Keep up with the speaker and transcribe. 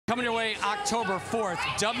Coming your way October 4th,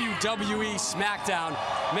 WWE SmackDown.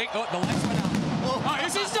 The lights went out. Oh,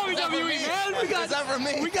 this is WWE, man. Is that for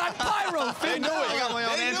me? We got pyro. They knew it. I got my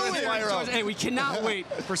own entrance pyro. Hey, we cannot wait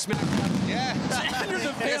for SmackDown. Yeah.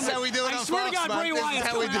 That's how we do it I on swear to Fox, God, man. Bray Wyatt's This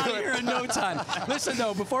is how we coming do out it. here in no time. Listen,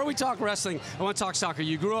 though, before we talk wrestling, I want to talk soccer.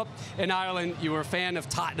 You grew up in Ireland. You were a fan of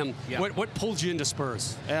Tottenham. Yeah. What pulled you into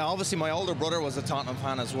Spurs? Obviously, my older brother was a Tottenham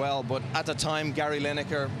fan as well, but at the time, Gary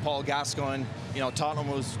Lineker, Paul Gascoigne, Tottenham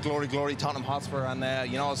was glory, glory, Tottenham Hotspur, and, I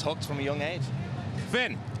was hooked from a young age.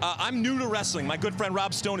 Finn, I'm new to wrestling. My good friend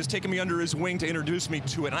Rob Stone has taken me under his wing to introduce me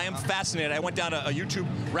to it, and I am fascinated. I went down a YouTube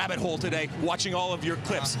rabbit hole today watching all of your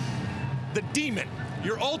clips. The Demon,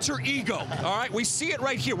 your alter ego, all right? We see it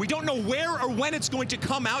right here. We don't know where or when it's going to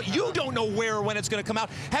come out. You don't know where or when it's going to come out.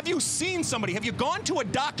 Have you seen somebody? Have you gone to a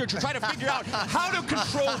doctor to try to figure out how to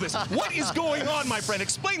control this? What is going on, my friend?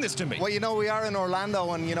 Explain this to me. Well, we are in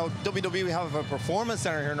Orlando, and, WWE have a performance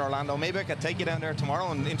center here in Orlando. Maybe I could take you down there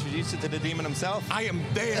tomorrow and introduce you to the Demon himself. I am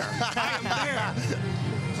there. I am there.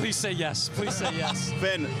 Please say yes. Please say yes.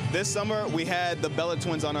 Finn, this summer we had the Bella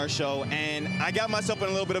twins on our show, and I got myself in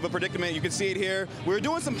a little bit of a predicament. You can see it here. We were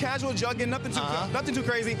doing some casual jogging, nothing too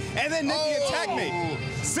crazy, and then Nikki attacked me.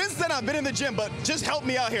 Since then, I've been in the gym, but just help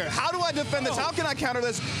me out here. How do I defend this? How can I counter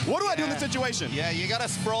this? What do I do in this situation? Yeah, you got to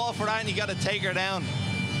sprawl for that, and you got to take her down.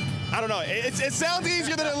 I don't know. It sounds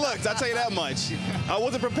easier than it looks. I'll tell you that much. I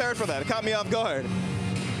wasn't prepared for that. It caught me off guard.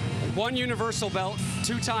 One Universal belt,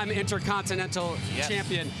 two-time Intercontinental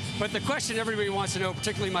champion. But the question everybody wants to know,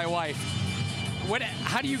 particularly my wife,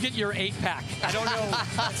 how do you get your 8-pack? I don't know.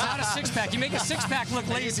 It's not a 6-pack. You make a 6-pack look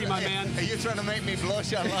lazy, my man. Are you trying to make me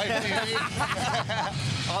blush on live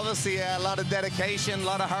TV? Obviously, a lot of dedication, a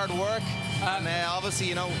lot of hard work. And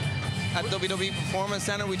obviously, at WWE Performance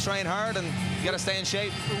Center, we train hard, and you got to stay in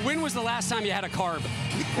shape. When was the last time you had a carb?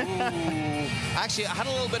 Ooh. Actually, I had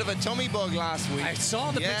a little bit of a tummy bug last week. I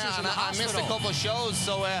saw the pictures in the hospital. I missed a couple of shows,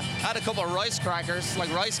 so I had a couple of rice crackers,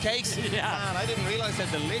 like rice cakes. Yeah. Man, I didn't realize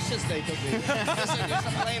how delicious they could be. just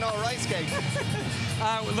a plain old rice cake.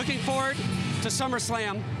 Looking forward to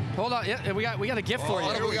SummerSlam. Hold on, yeah, we got a gift for you.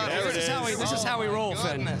 What do we got? This is how we roll,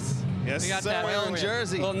 Finn. Yes, we got sir. that My own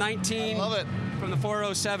jersey. Little 19 Love it. from the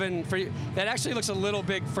 407 for you. That actually looks a little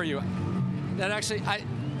big for you. That actually,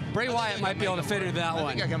 Bray Wyatt might be able to fit into that one. I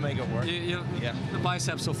think I can make it work. Yeah. The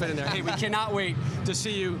biceps will fit in there. Hey, we cannot wait to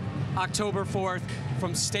see you October 4th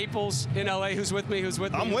from Staples in LA. Who's with me?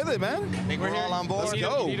 I'm with it, man. I think we're all on board. Let's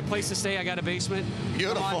go. You need a place to stay. I got a basement.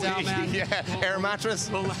 Beautiful. Come on down, man. Yeah, air mattress.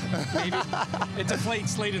 Maybe. It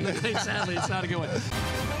deflates late in the night, sadly. It's not a good one.